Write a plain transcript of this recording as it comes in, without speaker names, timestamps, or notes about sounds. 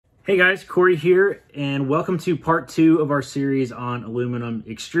Hey guys, Corey here, and welcome to part 2 of our series on aluminum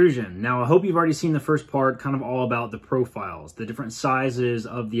extrusion. Now, I hope you've already seen the first part, kind of all about the profiles, the different sizes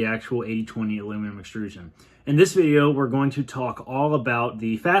of the actual 80/20 aluminum extrusion. In this video, we're going to talk all about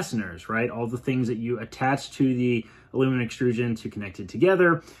the fasteners, right? All the things that you attach to the aluminum extrusion to connect it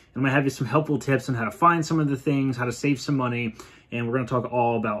together. And I'm gonna have you some helpful tips on how to find some of the things, how to save some money, and we're gonna talk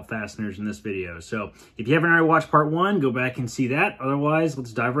all about fasteners in this video. So if you haven't already watched part 1, go back and see that. Otherwise,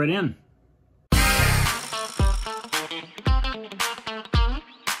 let's dive right in.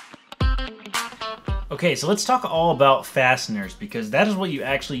 Okay, so let's talk all about fasteners because that is what you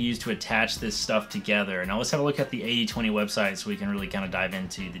actually use to attach this stuff together. Now let's have a look at the 80/20 website so we can really kind of dive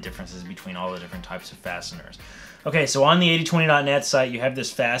into the differences between all the different types of fasteners. Okay, so on the 8020.net site, you have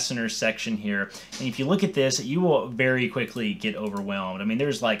this fasteners section here, and if you look at this, you will very quickly get overwhelmed. I mean,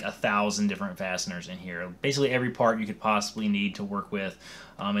 there's like 1,000 different fasteners in here. Basically, every part you could possibly need to work with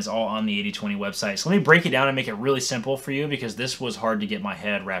is all on the 80/20 website. So let me break it down and make it really simple for you because this was hard to get my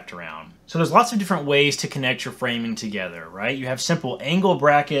head wrapped around. So there's lots of different ways to connect your framing together, right? You have simple angle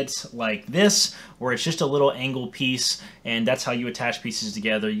brackets like this, where it's just a little angle piece, and that's how you attach pieces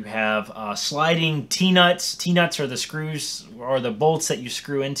together. You have sliding T-Nutz. T-Nutz are the screws or the bolts that you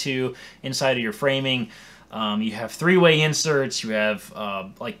screw into inside of your framing. You have three-way inserts. You have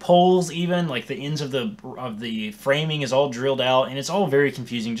like poles, even like the ends of the framing is all drilled out, and it's all very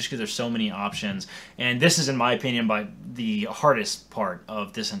confusing just because there's so many options. And this is, in my opinion, by the hardest part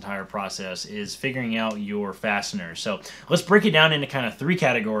of this entire process is figuring out your fasteners. So let's break it down into kind of 3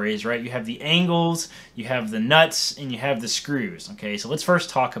 categories, right? You have the angles, you have the nuts, and you have the screws. Okay, so let's first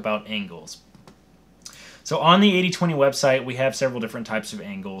talk about angles. So on the 80/20 website, we have several different types of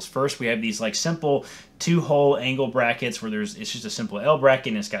angles. First, we have these like simple 2-hole angle brackets where it's just a simple L bracket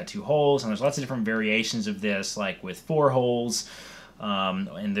and it's got 2 holes. And there's lots of different variations of this, like with 4 holes,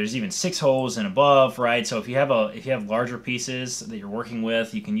 and there's even 6 holes and above, right? So if you have larger pieces that you're working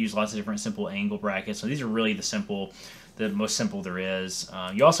with, you can use lots of different simple angle brackets. So these are really the most simple there is.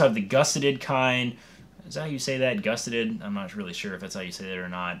 You also have the gusseted kind. Is that how you say that? Gusseted? I'm not really sure if that's how you say that or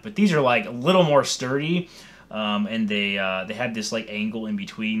not. But these are like a little more sturdy, and they have this like angle in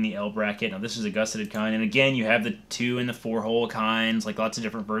between the L bracket. Now this is a gusseted kind, and again you have the 2 and the 4-hole kinds, like lots of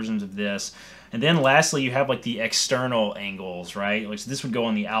different versions of this. And then lastly, you have like the external angles, right? Like, so this would go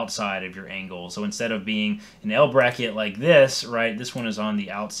on the outside of your angle. So instead of being an L bracket like this, right, this one is on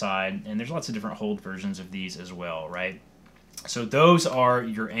the outside, and there's lots of different hold versions of these as well, right? So those are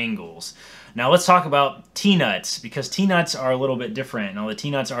your angles. Now let's talk about T-Nutz, because T-Nutz are a little bit different. Now the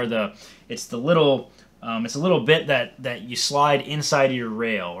T-Nutz are it's a little bit that you slide inside of your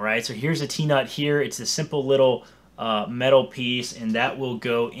rail, right? So here's a T-Nut here. It's a simple little metal piece, and that will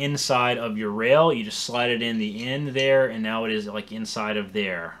go inside of your rail. You just slide it in the end there, and now it is like inside of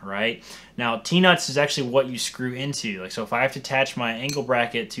there, right? Now T-Nutz is actually what you screw into. Like, so if I have to attach my angle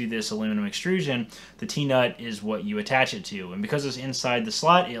bracket to this aluminum extrusion, the T-Nut is what you attach it to, and because it's inside the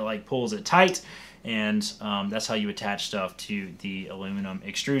slot, it like pulls it tight, and that's how you attach stuff to the aluminum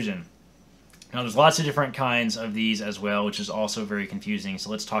extrusion. Now there's lots of different kinds of these as well, which is also very confusing. So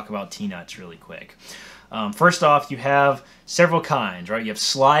let's talk about T-Nutz really quick. First off, you have several kinds, right? You have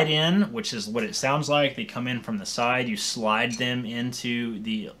slide in, which is what it sounds like. They come in from the side. You slide them into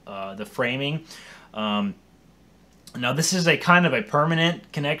the framing. Now this is a kind of a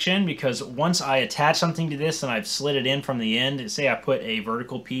permanent connection because once I attach something to this and I've slid it in from the end, say I put a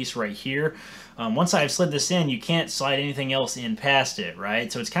vertical piece right here, once I've slid this in, you can't slide anything else in past it,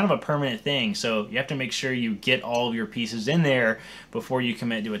 right? So it's kind of a permanent thing. So you have to make sure you get all of your pieces in there before you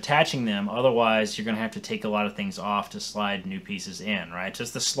commit to attaching them. Otherwise, you're going to have to take a lot of things off to slide new pieces in, right?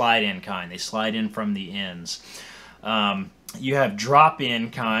 Just the slide in kind. They slide in from the ends. You have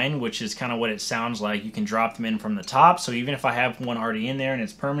drop-in kind, which is kind of what it sounds like. You can drop them in from the top. So even if I have one already in there and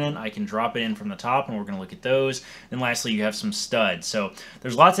it's permanent, I can drop it in from the top, and we're going to look at those. And lastly, you have some studs. So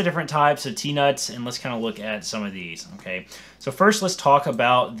there's lots of different types of T-Nutz, and let's kind of look at some of these, okay? So first, let's talk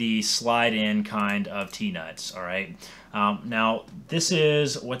about the slide-in kind of T-Nutz, all right? Now, this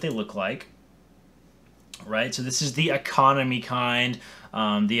is what they look like, right? So this is the economy kind.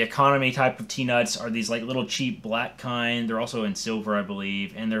 The economy type of T-Nutz are these like little cheap black kind. They're also in silver, I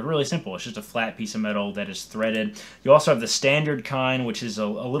believe, and they're really simple. It's just a flat piece of metal that is threaded. You also have the standard kind, which is a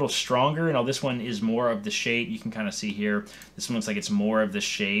little stronger. Now this one is more of the shape. You can kind of see here. This one looks like it's more of the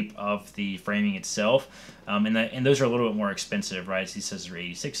shape of the framing itself. And those are a little bit more expensive, right? So this says they're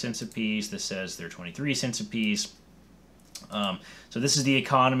 86 cents a piece. This says they're 23 cents a piece. So this is the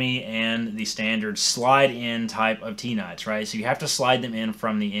economy and the standard slide-in type of T-Nutz, right? So you have to slide them in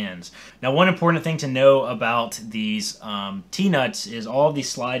from the ends. Now, one important thing to know about these T-Nutz is all of these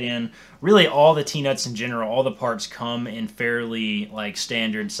slide-in, really all the T-Nutz in general, all the parts come in fairly like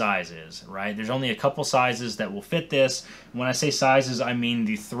standard sizes, right? There's only a couple sizes that will fit this. When I say sizes, I mean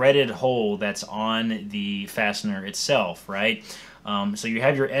the threaded hole that's on the fastener itself, right? So you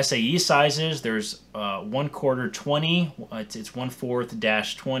have your SAE sizes. There's 1/4 20, it's 1/4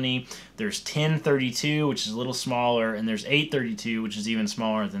 -20. There's 1032, which is a little smaller, and there's 832, which is even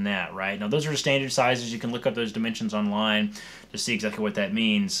smaller than that, right? Now those are standard sizes. You can look up those dimensions online to see exactly what that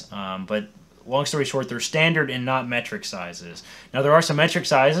means. But long story short, they're standard and not metric sizes. Now there are some metric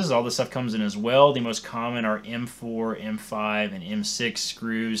sizes. All this stuff comes in as well. The most common are M4, M5, and M6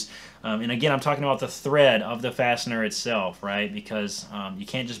 screws. And again, I'm talking about the thread of the fastener itself, right? Because you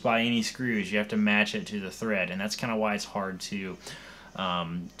can't just buy any screws. You have to match it to the thread, and that's kind of why it's hard to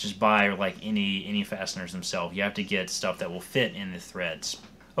just buy like any fasteners themselves. You have to get stuff that will fit in the threads.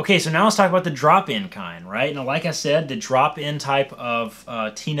 Okay, so now let's talk about the drop-in kind, right? Now, like I said, the drop-in type of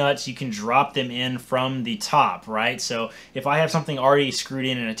T-Nutz, you can drop them in from the top, right? So if I have something already screwed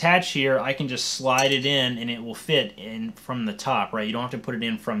in and attached here, I can just slide it in and it will fit in from the top, right? You don't have to put it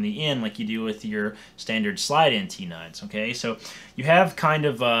in from the end like you do with your standard slide-in T-Nutz, okay? So you have kind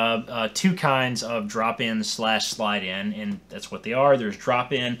of two kinds of drop-in slash slide-in, and that's what they are. There's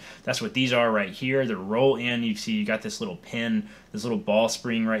drop-in, that's what these are right here. The roll-in, you see you got this little pin, this little ball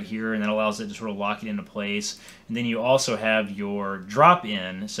spring right here, and that allows it to sort of lock it into place. And then you also have your drop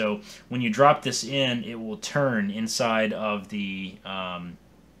in. So when you drop this in, it will turn inside of the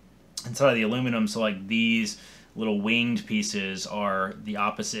aluminum. So like these little winged pieces are the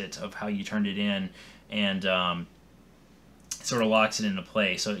opposite of how you turned it in, and it sort of locks it into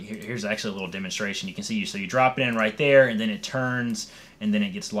place. So here's actually a little demonstration. You can see, so you drop it in right there, and then it turns, and then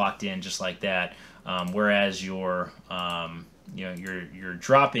it gets locked in just like that. Whereas your your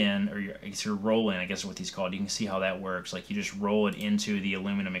drop in, or your roll in, I guess is what these called. You can see how that works. Like you just roll it into the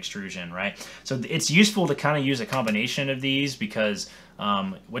aluminum extrusion, right? So it's useful to kind of use a combination of these, because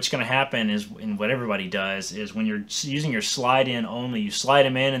what's going to happen is, and what everybody does, is when you're using your slide in only, you slide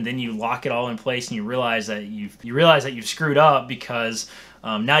them in and then you lock it all in place, and you realize that you've screwed up, because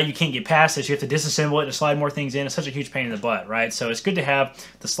now you can't get past this. You have to disassemble it to slide more things in. It's such a huge pain in the butt, right? So it's good to have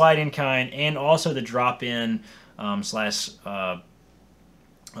the slide in kind and also the drop in the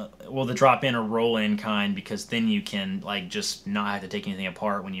drop in or roll in kind, because then you can like just not have to take anything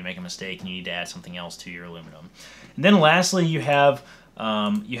apart when you make a mistake and you need to add something else to your aluminum. And then lastly, you have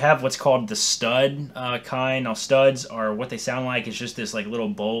what's called the stud kind. Now studs are what they sound like. It's just this like little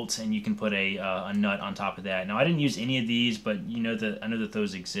bolt, and you can put a nut on top of that. Now I didn't use any of these, but I know that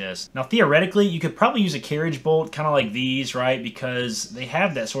those exist. Now theoretically, you could probably use a carriage bolt, kind of like these, right? Because they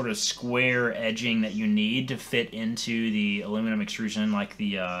have that sort of square edging that you need to fit into the aluminum extrusion, like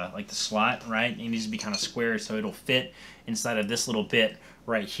the slot, right? It needs to be kind of square so it'll fit inside of this little bit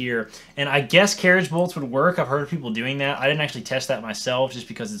right here. And I guess carriage bolts would work. I've heard of people doing that. I didn't actually test that myself, just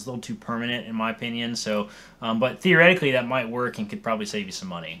because it's a little too permanent in my opinion. So, but theoretically that might work and could probably save you some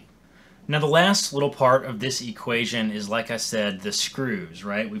money. Now the last little part of this equation is, like I said, the screws,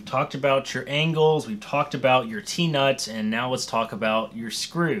 right? We've talked about your angles, we've talked about your T-Nutz, and now let's talk about your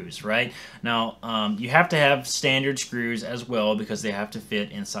screws, right? Now you have to have standard screws as well, because they have to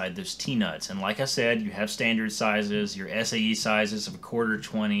fit inside those T-Nutz. And like I said, you have standard sizes, your SAE sizes of 1/4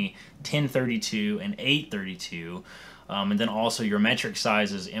 20, 1032, and 832. And then also your metric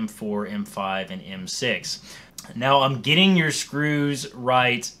sizes M4, M5, and M6. Now getting your screws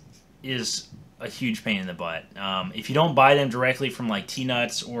right is a huge pain in the butt. If you don't buy them directly from like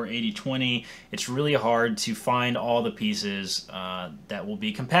T-Nutz or 80/20, it's really hard to find all the pieces that will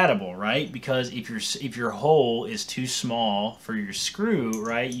be compatible, right? Because if your hole is too small for your screw,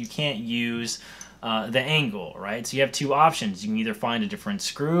 right, you can't use the angle, right? So you have two options. You can either find a different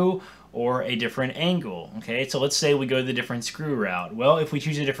screw or a different angle, okay? So let's say we go the different screw route. Well, if we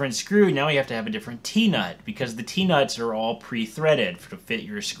choose a different screw, now we have to have a different T-nut, because the T-nuts are all pre-threaded to fit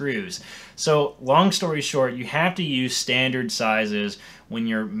your screws. So long story short, you have to use standard sizes when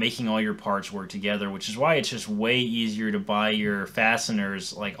you're making all your parts work together, which is why it's just way easier to buy your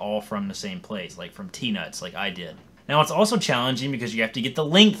fasteners like all from the same place, like from T-Nutz, like I did. Now it's also challenging because you have to get the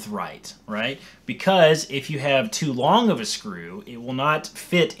length right? Because if you have too long of a screw, it will not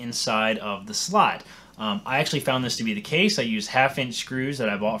fit inside of the slot. I actually found this to be the case. I used 1/2-inch screws that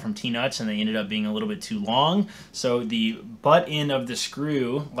I bought from T-Nutz, and they ended up being a little bit too long. So the butt end of the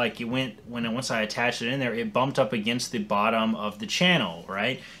screw, like once I attached it in there, it bumped up against the bottom of the channel,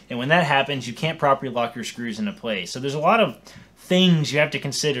 right? And when that happens, you can't properly lock your screws into place. So there's a lot of things you have to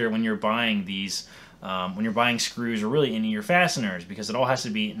consider when you're buying these, when you're buying screws or really any of your fasteners, because it all has to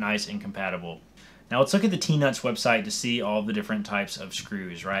be nice and compatible. Now let's look at the T-Nutz website to see all the different types of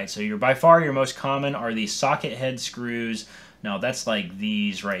screws, right? So by far your most common are these socket head screws. Now that's like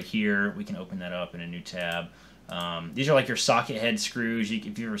these right here. We can open that up in a new tab. These are like your socket head screws. If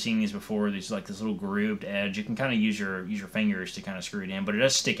you've ever seen these before, these are like this little grooved edge. You can kind of use your fingers to kind of screw it in, but it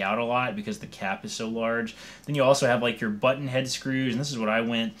does stick out a lot because the cap is so large. Then you also have like your button head screws, and this is what I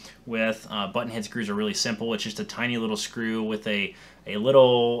went with. Button head screws are really simple. It's just a tiny little screw with a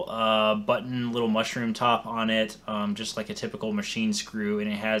little button, little mushroom top on it, just like a typical machine screw, and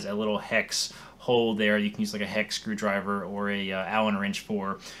it has a little hex hole there. You can use like a hex screwdriver or a Allen wrench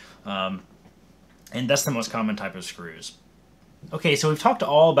for. And that's the most common type of screws. Okay, so we've talked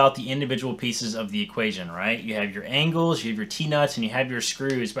all about the individual pieces of the equation, right? You have your angles, you have your T-nuts, and you have your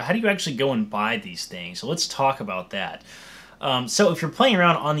screws, but how do you actually go and buy these things? So let's talk about that. So if you're playing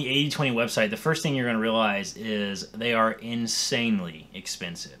around on the 80/20 website, the first thing you're going to realize is they are insanely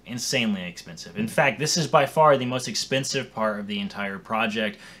expensive. Insanely expensive. In fact, this is by far the most expensive part of the entire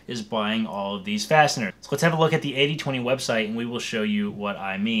project, is buying all of these fasteners. So let's have a look at the 80/20 website, and we will show you what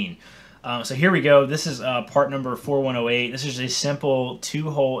I mean. So here we go. This is part number 4108. This is a simple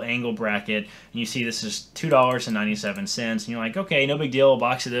 2-hole angle bracket. And you see this is $2.97. And you're like, okay, no big deal. A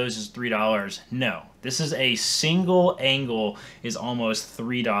box of those is $3. No. This is a single angle is almost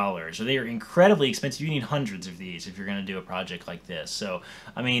 $3. So they are incredibly expensive. You need hundreds of these if you're going to do a project like this. So,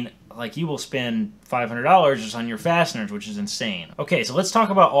 I mean, like you will spend $500 just on your fasteners, which is insane. Okay, so let's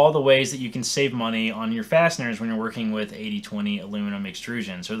talk about all the ways that you can save money on your fasteners when you're working with 80/20 aluminum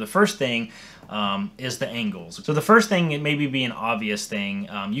extrusion. So the first thing is the angles. So the first thing, it may be an obvious thing,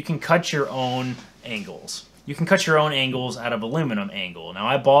 you can cut your own angles. You can cut your own angles out of aluminum angle. Now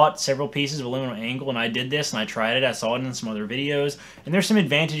I bought several pieces of aluminum angle and I did this and I tried it. I saw it in some other videos, and there's some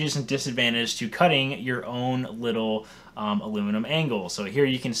advantages and disadvantages to cutting your own little aluminum angle. So here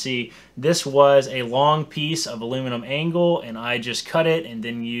you can see this was a long piece of aluminum angle, and I just cut it and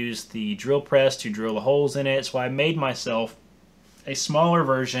then used the drill press to drill the holes in it. So I made myself a smaller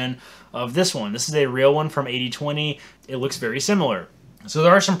version of this one. This is a real one from 80/20. It looks very similar. So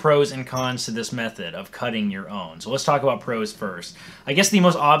there are some pros and cons to this method of cutting your own. So let's talk about pros first. I guess the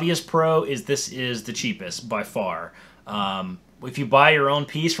most obvious pro is this is the cheapest by far. If you buy your own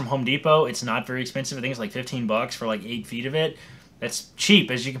piece from Home Depot, it's not very expensive. I think it's like 15 bucks for like 8 feet of it. That's cheap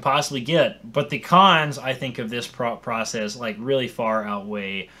as you can possibly get. But the cons, I think, of this process like really far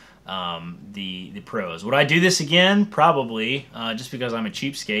outweigh the pros. Would I do this again? Probably, just because I'm a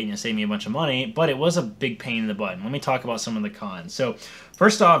cheapskate and it saved me a bunch of money, but it was a big pain in the butt. Let me talk about some of the cons. So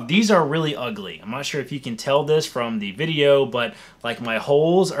first off, these are really ugly. I'm not sure if you can tell this from the video, but like my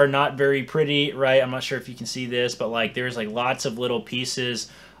holes are not very pretty, right? I'm not sure if you can see this, but like there's like lots of little pieces.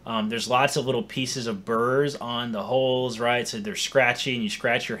 There's lots of little pieces of burrs on the holes, right? So they're scratchy and you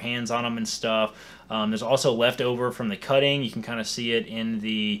scratch your hands on them and stuff. There's also leftover from the cutting. You can kind of see it in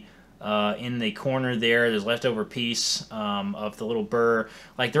the corner there. There's leftover piece of the little burr.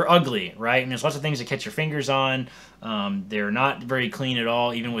 Like they're ugly, right? And there's lots of things to catch your fingers on. They're not very clean at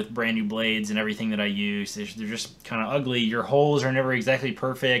all, even with brand new blades and everything that I use. They're just kind of ugly. Your holes are never exactly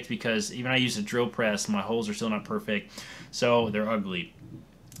perfect because even I use a drill press, my holes are still not perfect. So they're ugly.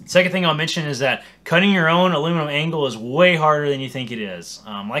 Second thing I'll mention is that cutting your own aluminum angle is way harder than you think it is.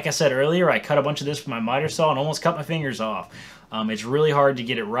 Like I said earlier, I cut a bunch of this with my miter saw and almost cut my fingers off. It's really hard to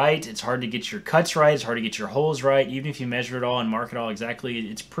get it right. It's hard to get your cuts right. It's hard to get your holes right. Even if you measure it all and mark it all exactly,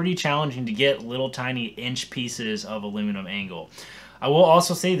 it's pretty challenging to get little tiny inch pieces of aluminum angle. I will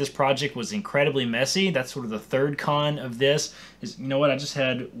also say this project was incredibly messy. That's sort of the third con of this. Is, you know what, I just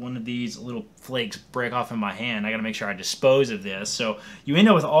had one of these little flakes break off in my hand. I gotta make sure I dispose of this. So you end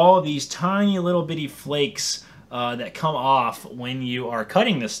up with all of these tiny little bitty flakes that come off when you are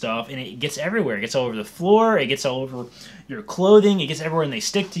cutting this stuff, and it gets everywhere. It gets all over the floor, it gets all over your clothing, it gets everywhere, and they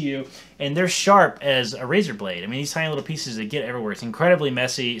stick to you, and they're sharp as a razor blade. I mean, these tiny little pieces that get everywhere. It's incredibly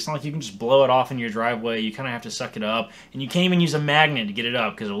messy. It's not like you can just blow it off in your driveway. You kind of have to suck it up, and you can't even use a magnet to get it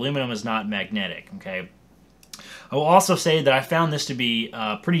up because aluminum is not magnetic, okay? I will also say that I found this to be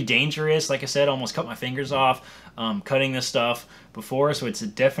pretty dangerous. Like I said, I almost cut my fingers off cutting this stuff before, so it's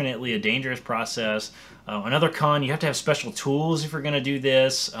definitely a dangerous process. Another con, you have to have special tools if you're going to do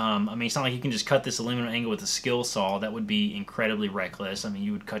this. I mean, it's not like you can just cut this aluminum angle with a skill saw. That would be incredibly reckless. I mean,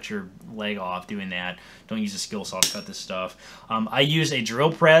 you would cut your leg off doing that. Don't use a skill saw to cut this stuff. I use a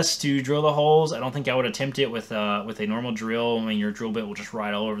drill press to drill the holes. I don't think I would attempt it with a normal drill. I mean, your drill bit will just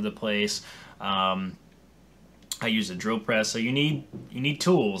ride all over the place. I use a drill press, so you need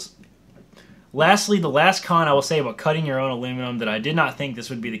tools. Lastly, the last con I will say about cutting your own aluminum that I did not think this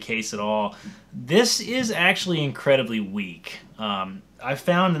would be the case at all. This is actually incredibly weak. I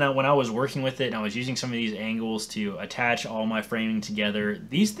found that when I was working with it and I was using some of these angles to attach all my framing together,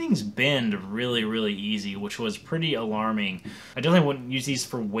 these things bend really, really easy, which was pretty alarming. I definitely wouldn't use these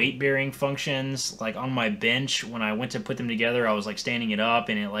for weight bearing functions. Like on my bench, when I went to put them together, I was like standing it up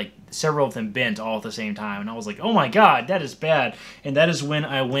and it like several of them bent all at the same time. And I was like, oh my God, that is bad. And that is when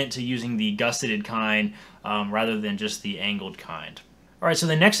I went to using the gusseted kind rather than just the angled kind. Alright, so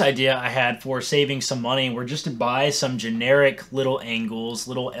the next idea I had for saving some money were just to buy some generic little angles,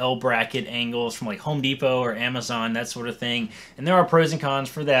 little L bracket angles from like Home Depot or Amazon, that sort of thing. And there are pros and cons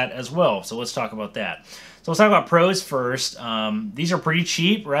for that as well, so let's talk about that. So let's talk about pros first. These are pretty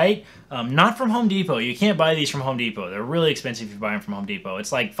cheap, right? Not from Home Depot. You can't buy these from Home Depot. They're really expensive if you buy them from Home Depot.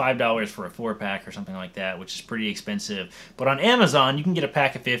 It's like $5 for a 4-pack or something like that, which is pretty expensive. But on Amazon, you can get a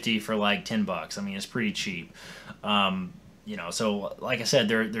pack of 50 for like 10 bucks. I mean, it's pretty cheap. You know, so like I said,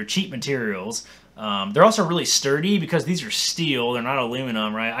 they're cheap materials. They're also really sturdy because these are steel. They're not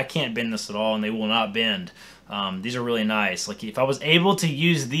aluminum, right? I can't bend this at all, and they will not bend. These are really nice. Like if I was able to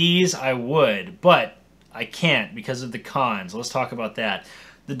use these, I would, but I can't because of the cons. Let's talk about that.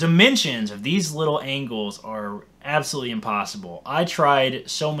 The dimensions of these little angles are absolutely impossible. I tried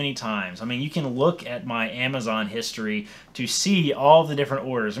so many times. I mean, you can look at my Amazon history to see all the different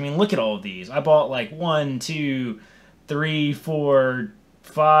orders. I mean, look at all of these. I bought like 1, 2, 3, 4,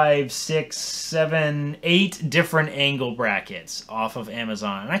 5, 6, 7, 8 different angle brackets off of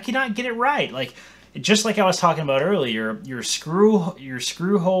Amazon, and I cannot get it right. Like, just like I was talking about earlier, your screw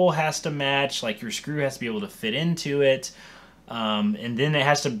hole has to match. Like your screw has to be able to fit into it, and then it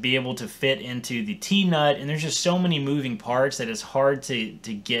has to be able to fit into the T-nut. And there's just so many moving parts that it's hard to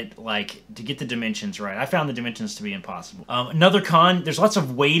get the dimensions right. I found the dimensions to be impossible. Another con: there's lots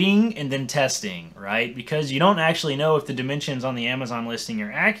of waiting and then testing, right? Because you don't actually know if the dimensions on the Amazon listing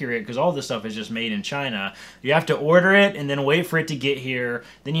are accurate because all this stuff is just made in China. You have to order it and then wait for it to get here.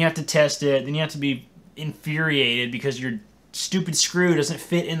 Then you have to test it. Then you have to be infuriated because your stupid screw doesn't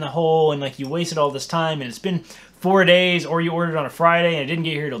fit in the hole, and like you wasted all this time, and it's been 4 days, or you ordered on a Friday and it didn't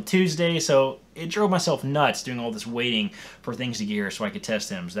get here till Tuesday. So it drove myself nuts doing all this waiting for things to get here so I could test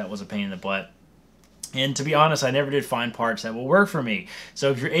them. So that was a pain in the butt. And to be honest, I never did find parts that will work for me. So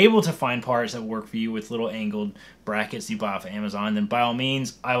if you're able to find parts that work for you with little angled brackets you buy off of Amazon, then by all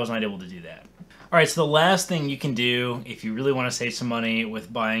means, I was not able to do that. Alright, so the last thing you can do if you really want to save some money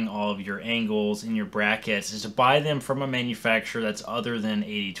with buying all of your angles and your brackets is to buy them from a manufacturer that's other than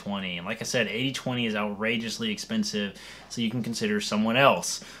 80/20. And like I said, 80/20 is outrageously expensive, so you can consider someone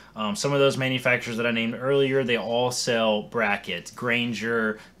else. Some of those manufacturers that I named earlier, they all sell brackets.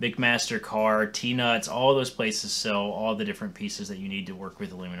 Granger, Big Master Car, T-Nutz, all those places sell all the different pieces that you need to work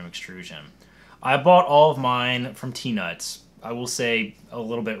with aluminum extrusion. I bought all of mine from T-Nutz. I will say a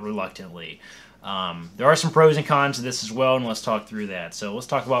little bit reluctantly. There are some pros and cons to this as well, and let's talk through that. So let's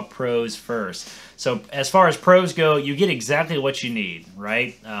talk about pros first. So as far as pros go, you get exactly what you need,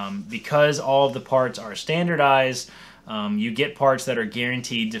 right? Because all of the parts are standardized, you get parts that are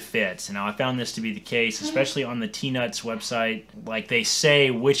guaranteed to fit. Now, I found this to be the case, especially on the T-Nutz website. Like, they say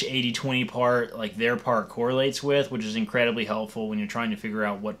which 80/20 part, like, their part correlates with, which is incredibly helpful when you're trying to figure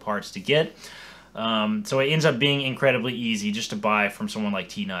out what parts to get. So it ends up being incredibly easy just to buy from someone like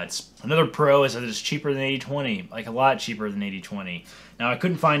T-Nutz. Another pro is that it's cheaper than 80/20, like a lot cheaper than 80/20. Now, I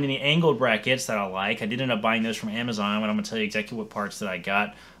couldn't find any angled brackets that I like. I did end up buying those from Amazon, and I'm going to tell you exactly what parts that I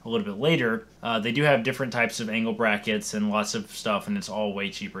got a little bit later. They do have different types of angle brackets and lots of stuff, and it's all way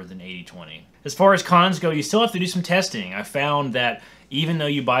cheaper than 80/20. As far as cons go, you still have to do some testing. I found that even though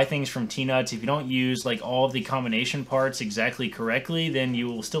you buy things from T-Nutz, if you don't use like all of the combination parts exactly correctly, then you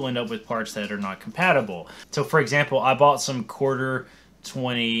will still end up with parts that are not compatible. So for example, I bought some 1/4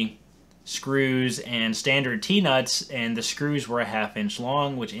 20 screws and standard T-Nutz, and the screws were a 1/2 inch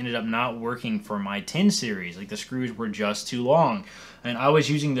long, which ended up not working for my 10 series. Like, the screws were just too long. And I was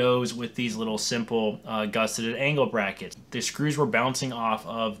using those with these little simple gusseted angle brackets. The screws were bouncing off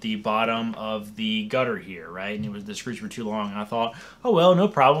of the bottom of the gutter here, right? And the screws were too long. And I thought, oh well, no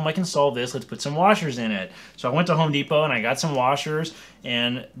problem, I can solve this. Let's put some washers in it. So I went to Home Depot and I got some washers,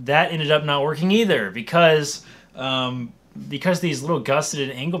 and that ended up not working either because because these little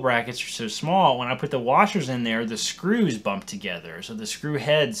gusseted angle brackets are so small, when I put the washers in there, the screws bump together. So the screw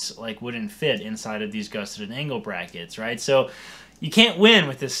heads like wouldn't fit inside of these gusseted angle brackets, right? So you can't win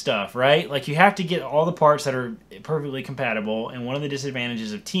with this stuff, right? Like you have to get all the parts that are perfectly compatible, and one of the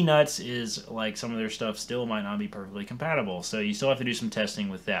disadvantages of T-Nutz is like some of their stuff still might not be perfectly compatible, so you still have to do some testing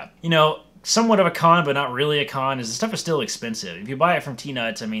with that. You know, somewhat of a con, but not really a con, is the stuff is still expensive. If you buy it from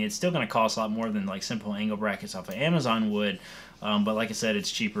T-Nutz, I mean, it's still going to cost a lot more than like simple angle brackets off of Amazon would, but like I said,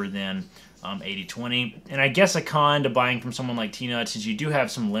 it's cheaper than 80/20. And I guess a con to buying from someone like T-Nutz is you do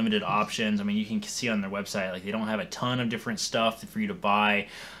have some limited options. I mean, you can see on their website, like they don't have a ton of different stuff for you to buy,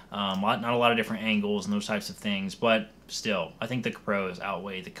 not a lot of different angles and those types of things, but still, I think the pros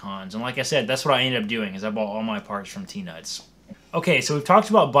outweigh the cons. And like I said, that's what I ended up doing, is I bought all my parts from T-Nutz. Okay, so we've talked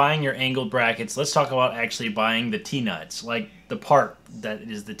about buying your angled brackets. Let's talk about actually buying the T-Nutz, like the part that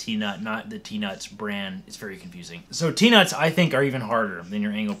is the T-Nut, not the T-Nutz brand. It's very confusing. So T-Nutz, I think, are even harder than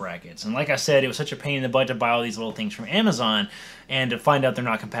your angle brackets. And like I said, it was such a pain in the butt to buy all these little things from Amazon and to find out they're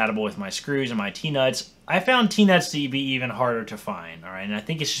not compatible with my screws and my T-Nutz. I found T-Nutz to be even harder to find, all right? And I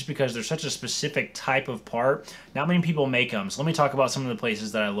think it's just because they're such a specific type of part. Not many people make them. So let me talk about some of the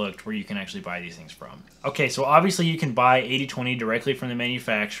places that I looked where you can actually buy these things from. Okay, so obviously you can buy 80/20 directly from the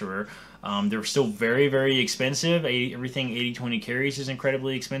manufacturer. They're still very, very expensive. Everything 80/20 carries is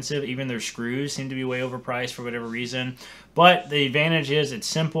incredibly expensive. Even their screws seem to be way overpriced for whatever reason. But the advantage is it's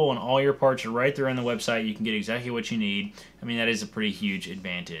simple and all your parts are right there on the website. You can get exactly what you need. I mean, that is a pretty huge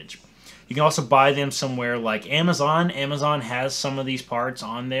advantage. You can also buy them somewhere like Amazon. Amazon has some of these parts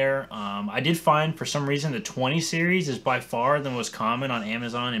on there. I did find, for some reason, the 20 series is by far the most common on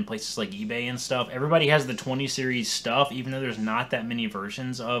Amazon and places like eBay and stuff. Everybody has the 20 series stuff, even though there's not that many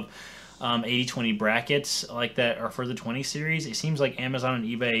versions of 80/20 brackets like that are for the 20 series. It seems like Amazon and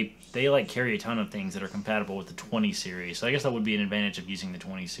eBay, they like carry a ton of things that are compatible with the 20 series. So I guess that would be an advantage of using the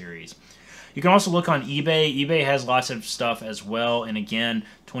 20 series. You can also look on eBay. eBay has lots of stuff as well, and again,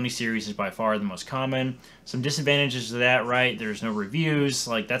 20 series is by far the most common. Some disadvantages to that, right? There's no reviews,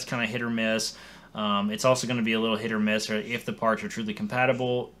 like that's kind of hit or miss. It's also going to be a little hit or miss if the parts are truly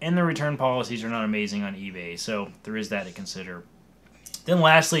compatible, and the return policies are not amazing on eBay, so there is that to consider. Then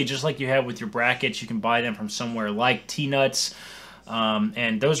lastly, just like you have with your brackets, you can buy them from somewhere like T-Nutz.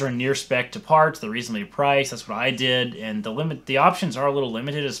 And those are near spec to parts. They're reasonably priced. That's what I did. And the options are a little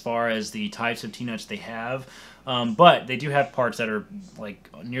limited as far as the types of T-Nutz they have. But they do have parts that are like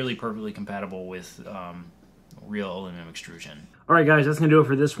nearly perfectly compatible with real aluminum extrusion. All right, guys, that's going to do it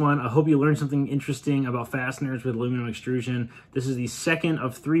for this one. I hope you learned something interesting about fasteners with aluminum extrusion. This is the second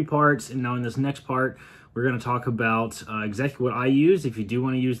of 3 parts. And now in this next part, we're going to talk about exactly what I use. If you do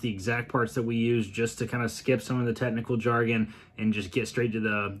want to use the exact parts that we use, just to kind of skip some of the technical jargon and just get straight to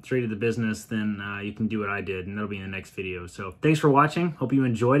the business, then you can do what I did, and that'll be in the next video. So thanks for watching. Hope you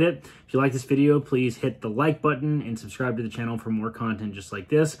enjoyed it. If you like this video, please hit the like button and subscribe to the channel for more content just like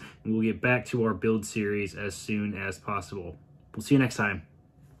this. And we'll get back to our build series as soon as possible. We'll see you next time.